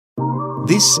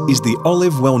This is the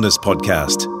Olive Wellness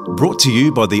Podcast, brought to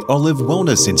you by the Olive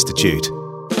Wellness Institute.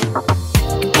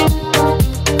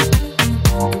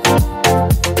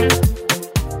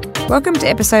 Welcome to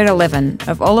episode 11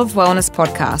 of Olive Wellness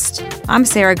Podcast. I'm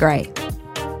Sarah Gray.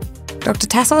 Dr.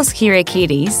 Tassos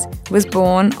Kyriakides was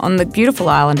born on the beautiful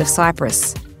island of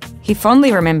Cyprus. He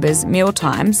fondly remembers meal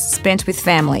times spent with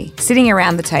family, sitting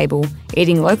around the table,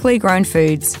 eating locally grown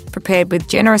foods prepared with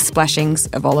generous splashings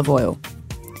of olive oil.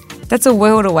 That's a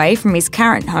world away from his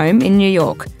current home in New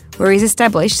York, where he's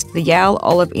established the Yale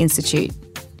Olive Institute.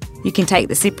 You can take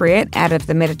the Cypriot out of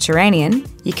the Mediterranean,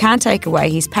 you can't take away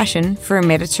his passion for a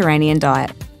Mediterranean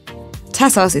diet.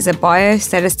 Tassos is a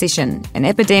biostatistician, an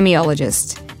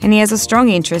epidemiologist, and he has a strong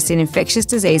interest in infectious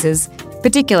diseases,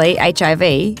 particularly HIV,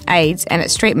 AIDS and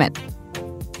its treatment.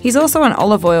 He's also an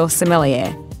olive oil sommelier.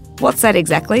 What's that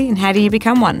exactly and how do you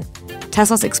become one?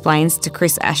 Tassos explains to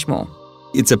Chris Ashmore.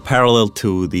 It's a parallel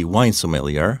to the wine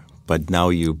sommelier, but now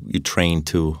you train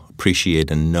to appreciate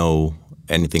and know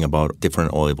anything about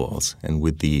different olive oils. And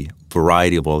with the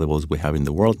variety of olive oils we have in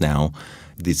the world now,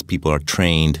 these people are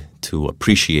trained to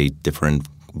appreciate different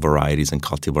varieties and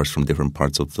cultivars from different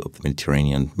parts of the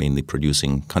Mediterranean, mainly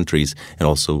producing countries, and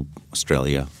also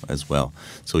Australia as well.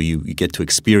 So you get to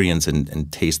experience and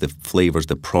taste the flavors,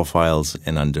 the profiles,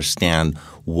 and understand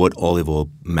what olive oil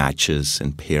matches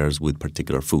and pairs with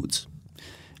particular foods.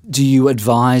 Do you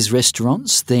advise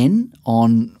restaurants then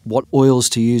on what oils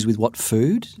to use with what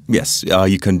food? Yes,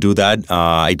 you can do that.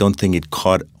 I don't think it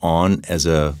caught on as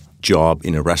a job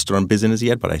in a restaurant business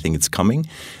yet, but I think it's coming.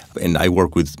 And I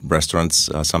work with restaurants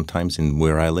sometimes in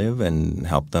where I live and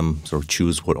help them sort of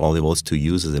choose what olive oils to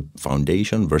use as a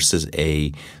foundation versus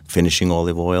a finishing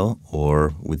olive oil,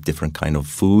 or with different kind of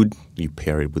food, you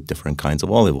pair it with different kinds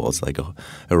of olive oils. Like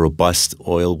a robust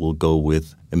oil will go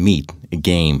with a meat, a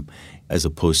game, as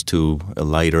opposed to a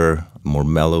lighter, more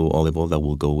mellow olive oil that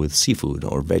will go with seafood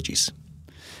or veggies.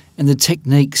 And the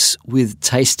techniques with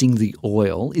tasting the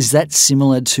oil, is that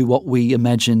similar to what we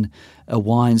imagine a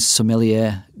wine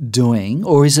sommelier doing,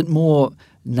 or is it more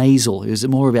nasal? Is it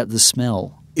more about the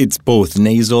smell? It's both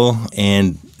nasal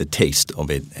and the taste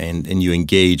of it. And you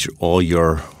engage all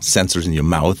your sensors in your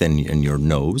mouth and your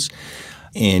nose,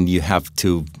 and you have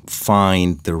to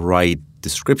find the right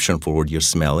description for what you're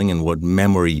smelling and what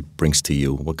memory brings to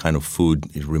you, what kind of food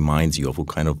it reminds you of, what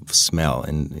kind of smell.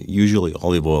 And usually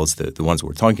olive oils, the ones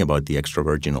we're talking about, the extra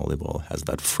virgin olive oil, has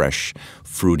that fresh,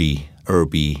 fruity,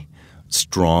 herby,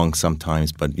 strong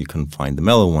sometimes, but you can find the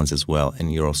mellow ones as well.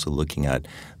 And you're also looking at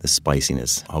the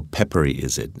spiciness. How peppery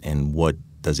is it, and what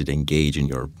does it engage in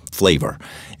your flavor?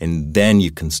 And then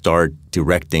you can start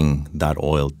directing that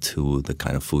oil to the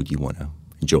kind of food you want to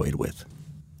enjoy it with.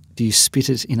 Do you spit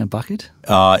it in a bucket?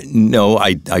 No,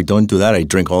 I don't do that. I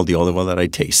drink all the olive oil that I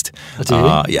taste. Oh, do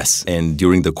you? Yes. And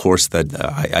during the course that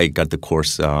I got the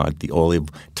course at the Olive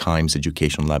Times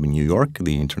Education Lab in New York,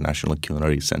 the International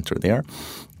Culinary Center there.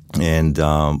 And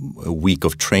a week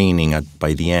of training,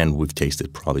 by the end, we've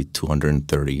tasted probably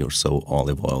 230 or so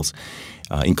olive oils,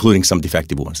 including some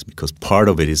defective ones, because part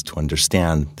of it is to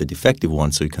understand the defective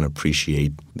ones so you can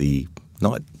appreciate the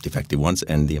not defective ones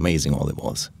and the amazing olive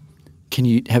oils. Can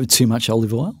you have too much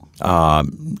olive oil?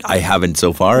 I haven't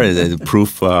so far.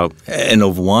 Proof N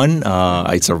of one.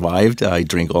 I survived. I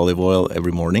drink olive oil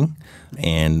every morning,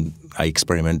 and I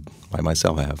experiment by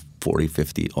myself. I have 40,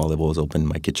 50 olive oils open in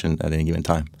my kitchen at any given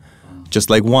time. Just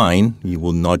like wine, you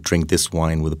will not drink this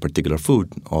wine with a particular food.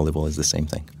 Olive oil is the same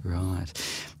thing. Right.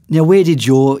 Now, where did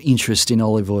your interest in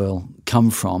olive oil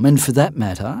come from? And for that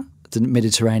matter, the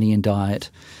Mediterranean diet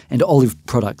and olive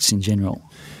products in general?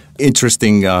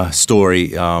 Interesting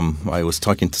story. I was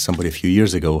talking to somebody a few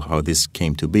years ago how this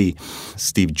came to be.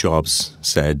 Steve Jobs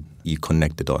said, you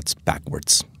connect the dots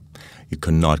backwards. You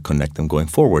cannot connect them going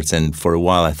forwards. And for a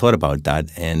while I thought about that.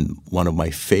 And one of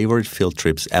my favorite field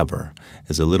trips ever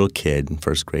as a little kid in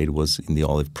first grade was in the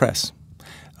olive press.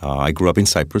 I grew up in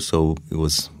Cyprus, so it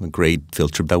was a great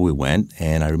field trip that we went.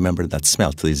 And I remember that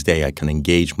smell. To this day, I can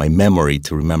engage my memory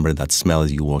to remember that smell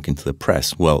as you walk into the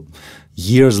press. Well,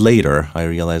 years later, I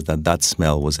realized that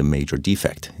smell was a major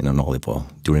defect in an olive oil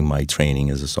during my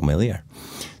training as a sommelier.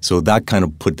 So that kind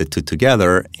of put the two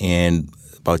together. And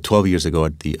about 12 years ago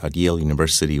at Yale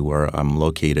University, where I'm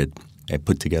located, I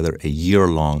put together a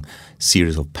year-long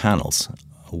series of panels.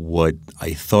 What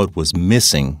I thought was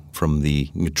missing from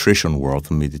the nutrition world,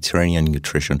 from Mediterranean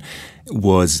nutrition,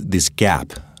 was this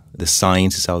gap. The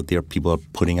science is out there. People are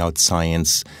putting out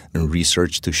science and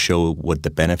research to show what the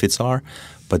benefits are.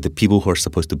 But the people who are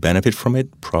supposed to benefit from it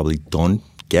probably don't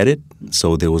get it.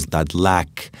 So there was that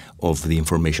lack of the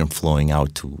information flowing out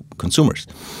to consumers.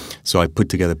 So I put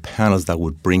together panels that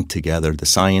would bring together the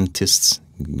scientists,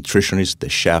 nutritionists, the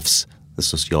chefs, the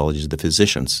sociologists, the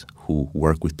physicians who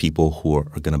work with people who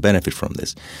are going to benefit from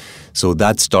this. So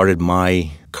that started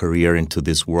my career into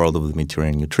this world of the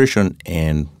Mediterranean nutrition,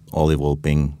 and olive oil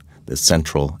being the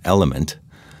central element.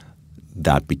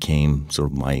 That became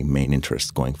sort of my main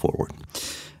interest going forward.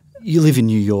 You live in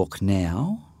New York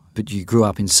now, but you grew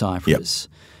up in Cyprus.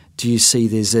 Yep. Do you see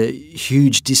there's a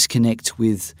huge disconnect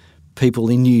with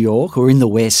people in New York or in the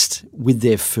West with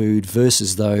their food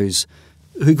versus those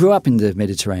who grew up in the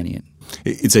Mediterranean?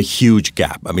 It's a huge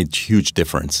gap. I mean, huge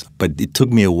difference. But it took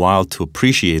me a while to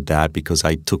appreciate that because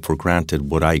I took for granted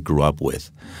what I grew up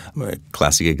with. A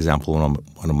classic example,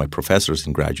 one of my professors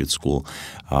in graduate school,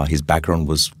 his background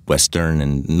was Western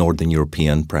and Northern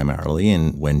European primarily.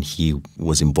 And when he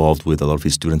was involved with a lot of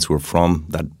his students who were from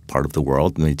that part of the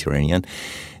world, the Mediterranean,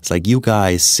 it's like, you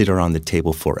guys sit around the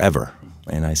table forever.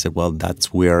 And I said, well,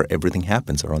 that's where everything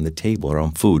happens, around the table,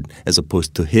 around food, as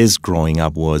opposed to his growing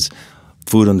up was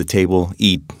food on the table,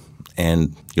 eat,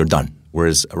 and you're done.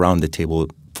 Whereas around the table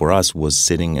for us was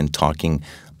sitting and talking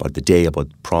about the day, about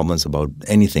problems, about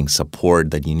anything,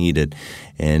 support that you needed.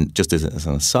 And just as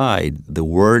an aside, the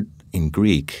word in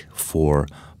Greek for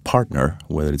partner,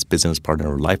 whether it's business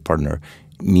partner or life partner,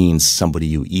 means somebody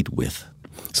you eat with.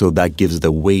 So that gives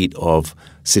the weight of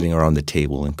sitting around the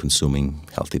table and consuming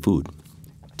healthy food.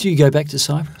 Do you go back to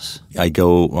Cyprus? I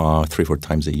go 3-4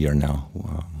 times a year now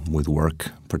with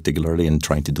work particularly, and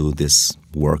trying to do this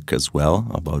work as well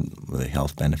about the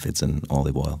health benefits in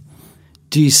olive oil.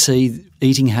 Do you see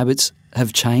eating habits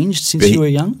have changed since you were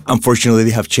young? Unfortunately,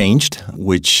 they have changed,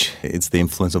 which it's the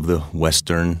influence of the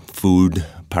Western food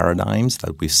paradigms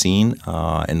that we've seen,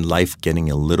 and life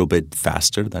getting a little bit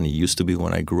faster than it used to be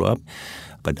when I grew up.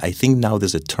 But I think now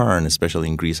there's a turn, especially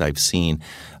in Greece. I've seen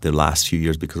the last few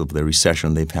years because of the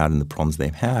recession they've had and the problems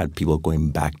they've had, people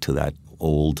going back to that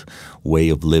old way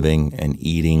of living and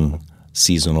eating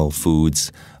seasonal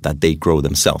foods that they grow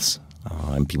themselves,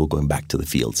 and people going back to the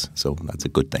fields. So that's a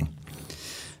good thing.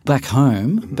 Back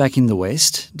home, back in the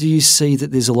West, do you see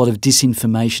that there's a lot of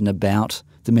disinformation about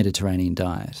the Mediterranean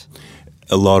diet?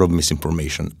 A lot of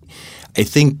misinformation. I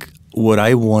think what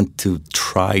I want to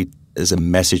try as a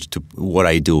message to what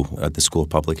I do at the School of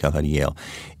Public Health at Yale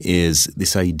is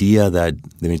this idea that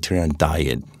the Mediterranean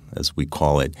diet, as we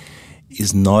call it,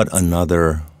 is not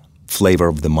another flavor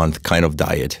of the month kind of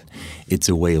diet. It's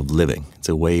a way of living. It's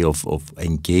a way of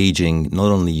engaging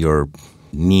not only your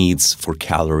needs for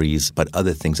calories, but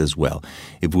other things as well.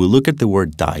 If we look at the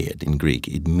word diet in Greek,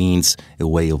 it means a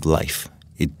way of life.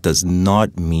 It does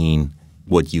not mean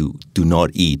what you do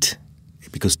not eat.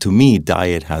 Because to me,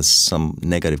 diet has some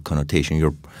negative connotation.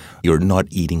 You're not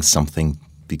eating something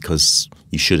because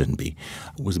you shouldn't be.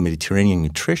 With Mediterranean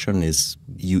nutrition is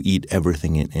you eat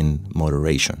everything in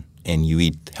moderation, and you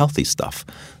eat healthy stuff,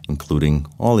 including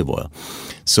olive oil.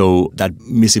 So that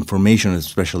misinformation,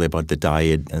 especially about the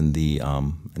diet and the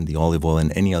olive oil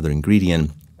and any other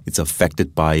ingredient, it's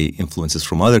affected by influences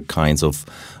from other kinds of,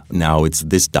 now it's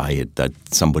this diet that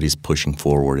somebody's pushing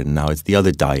forward, and now it's the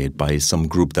other diet by some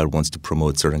group that wants to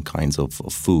promote certain kinds of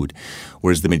food.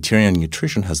 Whereas the Mediterranean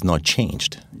nutrition has not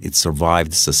changed. It's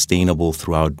survived sustainable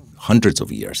throughout hundreds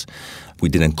of years. We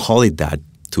didn't call it that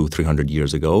 200-300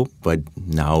 years ago, but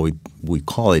now we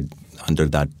call it under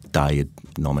that diet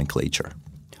nomenclature.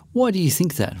 Why do you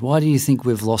think that? Why do you think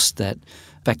we've lost that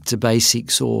back to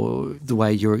basics, or the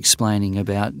way you're explaining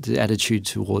about the attitude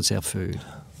towards our food?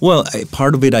 Well,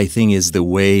 part of it, I think, is the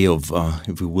way of,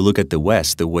 if we look at the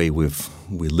West, the way we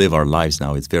live our lives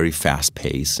now, it's very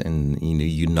fast-paced, and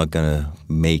you're not going to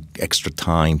make extra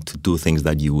time to do things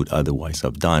that you would otherwise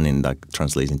have done, and that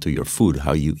translates into your food,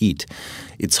 how you eat.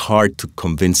 It's hard to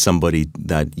convince somebody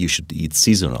that you should eat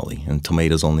seasonally and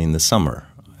tomatoes only in the summer,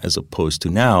 as opposed to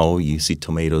now you see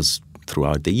tomatoes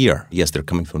throughout the year. Yes, they're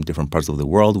coming from different parts of the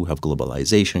world. We have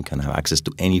globalization, can have access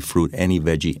to any fruit, any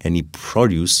veggie, any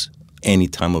produce, any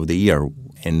time of the year.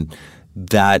 And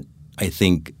that, I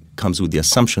think, comes with the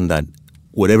assumption that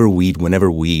whatever we eat,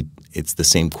 whenever we eat, it's the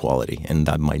same quality, and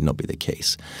that might not be the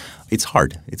case. It's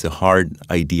hard. It's a hard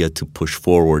idea to push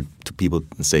forward to people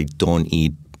and say, don't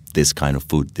eat this kind of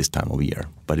food this time of year,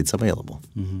 but it's available.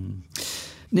 Mm-hmm.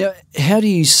 Now, how do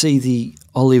you see the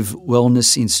Olive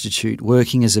Wellness Institute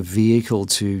working as a vehicle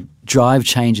to drive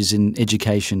changes in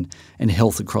education and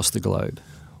health across the globe?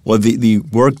 Well, the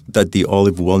work that the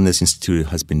Olive Wellness Institute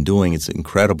has been doing, it's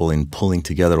incredible in pulling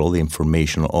together all the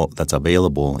information that's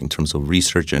available in terms of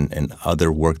research and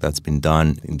other work that's been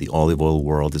done in the olive oil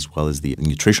world as well as the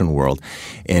nutrition world.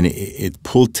 And it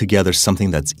pulled together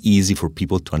something that's easy for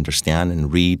people to understand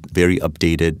and read, very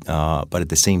updated, but at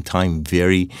the same time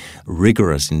very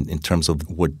rigorous in terms of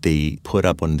what they put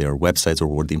up on their websites or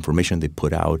what the information they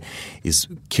put out is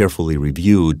carefully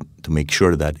reviewed to make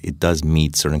sure that it does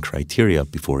meet certain criteria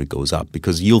before it goes up.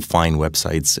 Because you'll find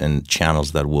websites and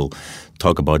channels that will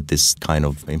talk about this kind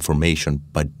of information,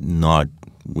 but not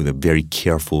with a very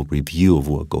careful review of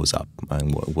what goes up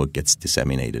and what gets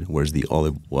disseminated. Whereas the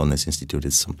Olive Wellness Institute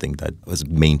is something that was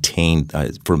maintained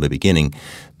from the beginning,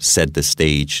 set the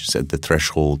stage, set the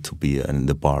threshold to be and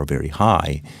the bar very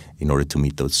high in order to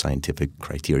meet those scientific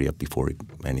criteria before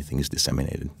anything is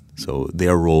disseminated. So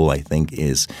their role, I think,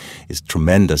 is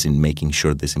tremendous in making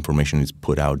sure this information is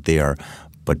put out there,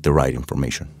 but the right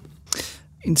information.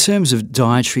 In terms of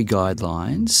dietary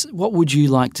guidelines, what would you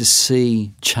like to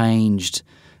see changed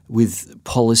with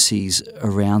policies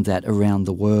around that around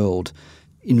the world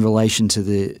in relation to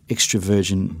the extra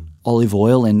virgin olive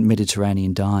oil and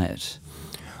Mediterranean diet?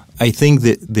 I think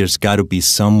that there's got to be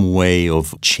some way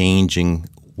of changing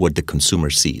what the consumer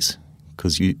sees.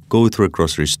 Because you go through a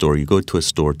grocery store, you go to a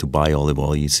store to buy olive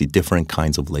oil, you see different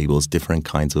kinds of labels, different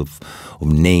kinds of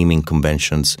naming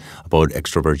conventions about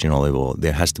extra virgin olive oil.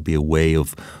 There has to be a way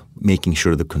of making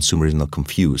sure the consumer is not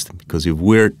confused. Because if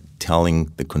we're telling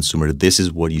the consumer this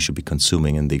is what you should be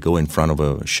consuming and they go in front of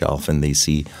a shelf and they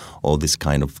see all this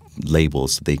kind of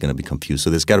labels, they're going to be confused.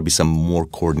 So there's got to be some more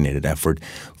coordinated effort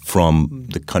from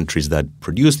the countries that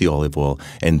produce the olive oil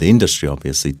and the industry,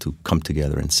 obviously, to come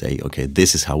together and say, okay,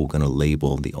 this is how we're going to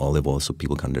label the olive oil so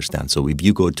people can understand. So if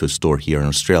you go to a store here in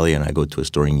Australia and I go to a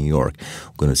store in New York,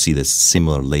 we're going to see this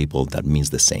similar label that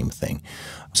means the same thing.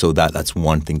 So that's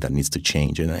one thing that needs to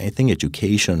change. And I think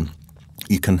education,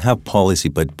 you can have policy,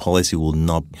 but policy will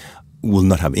not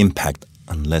have impact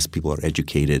unless people are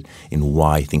educated in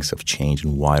why things have changed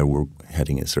and why we're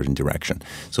heading in a certain direction.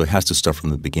 So it has to start from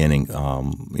the beginning.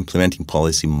 Implementing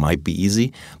policy might be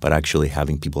easy, but actually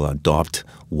having people adopt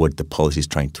what the policy is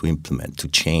trying to implement, to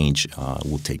change,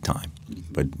 will take time.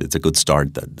 But it's a good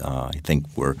start that I think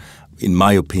in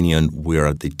my opinion, we're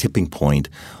at the tipping point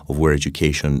of where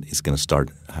education is going to start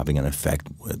having an effect,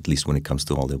 at least when it comes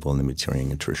to olive oil and Mediterranean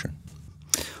nutrition.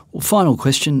 Well, final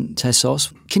question,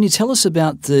 Tassos. Can you tell us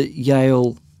about the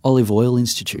Yale Olive Oil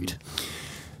Institute?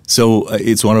 So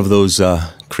it's one of those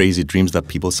crazy dreams that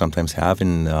people sometimes have,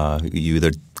 and you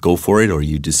either go for it or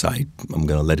you decide, I'm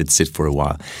going to let it sit for a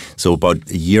while. So about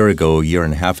a year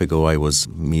and a half ago, I was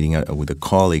meeting with a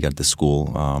colleague at the school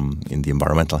in the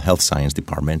environmental health science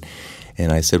department,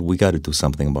 and I said, we got to do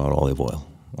something about olive oil.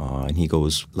 And he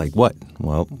goes, like what?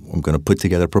 Well, I'm going to put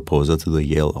together a proposal to the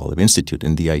Yale Olive Institute.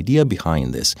 And the idea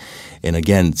behind this, and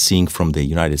again, seeing from the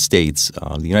United States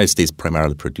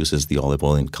primarily produces the olive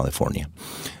oil in California.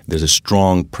 There's a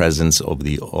strong presence of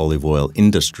the olive oil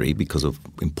industry because of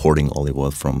importing olive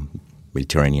oil from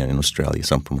Mediterranean and Australia,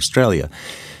 some from Australia.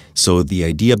 So the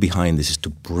idea behind this is to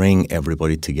bring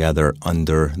everybody together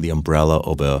under the umbrella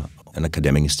of an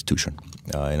academic institution.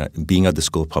 And being at the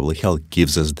School of Public Health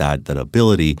gives us that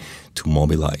ability to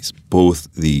mobilize both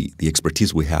the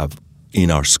expertise we have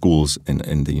in our schools and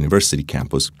in the university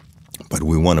campus, but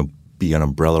we want to be an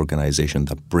umbrella organization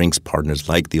that brings partners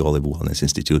like the Olive Wellness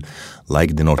Institute,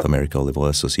 like the North America Olive Oil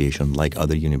Association, like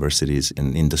other universities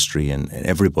and industry and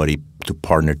everybody to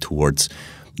partner towards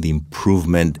the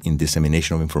improvement in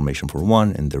dissemination of information for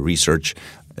one, and the research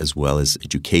as well as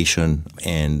education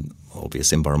and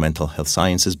obvious environmental health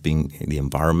sciences, being the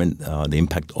environment, the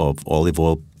impact of olive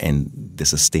oil and the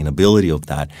sustainability of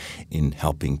that in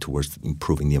helping towards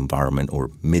improving the environment or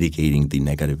mitigating the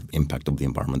negative impact of the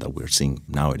environment that we're seeing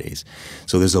nowadays.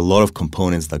 So there's a lot of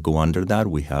components that go under that.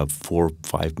 We have 4 or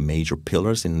 5 major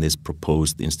pillars in this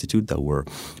proposed institute that we're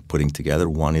putting together.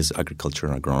 One is agriculture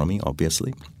and agronomy,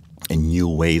 obviously, and new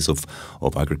ways of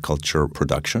agriculture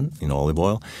production in olive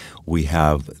oil. We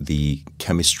have the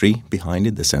chemistry behind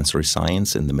it, the sensory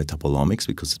science and the metabolomics,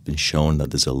 because it's been shown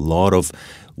that there's a lot of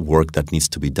work that needs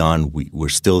to be done. We're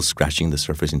still scratching the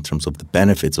surface in terms of the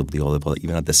benefits of the olive oil,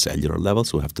 even at the cellular level,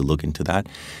 so we have to look into that.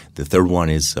 The third one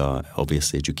is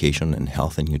obviously education and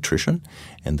health and nutrition.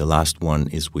 And the last one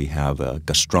is we have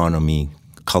gastronomy,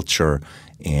 culture,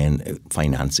 and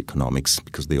finance economics,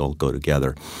 because they all go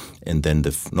together. And then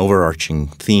the overarching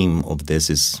theme of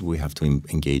this is we have to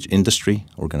engage industry,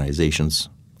 organizations,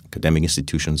 academic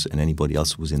institutions and anybody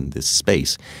else who's in this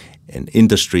space. And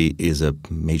industry is a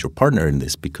major partner in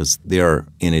this because they are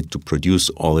in it to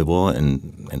produce olive oil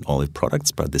and olive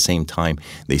products, but at the same time,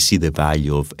 they see the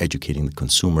value of educating the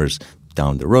consumers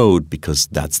down the road because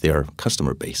that's their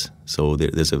customer base. So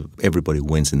everybody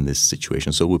wins in this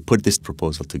situation. So we put this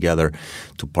proposal together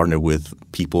to partner with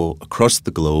people across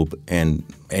the globe and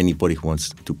anybody who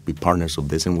wants to be partners of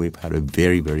this. And we've had a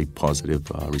very, very positive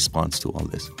response to all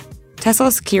this.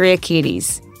 Tassos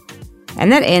Kyriakides.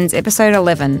 And that ends episode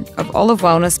 11 of Olive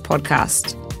Wellness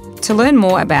Podcast. To learn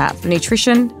more about the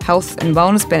nutrition, health and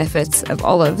wellness benefits of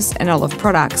olives and olive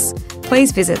products,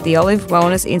 please visit the Olive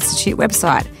Wellness Institute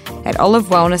website at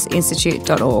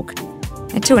olivewellnessinstitute.org.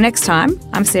 Until next time,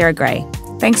 I'm Sarah Gray.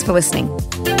 Thanks for listening.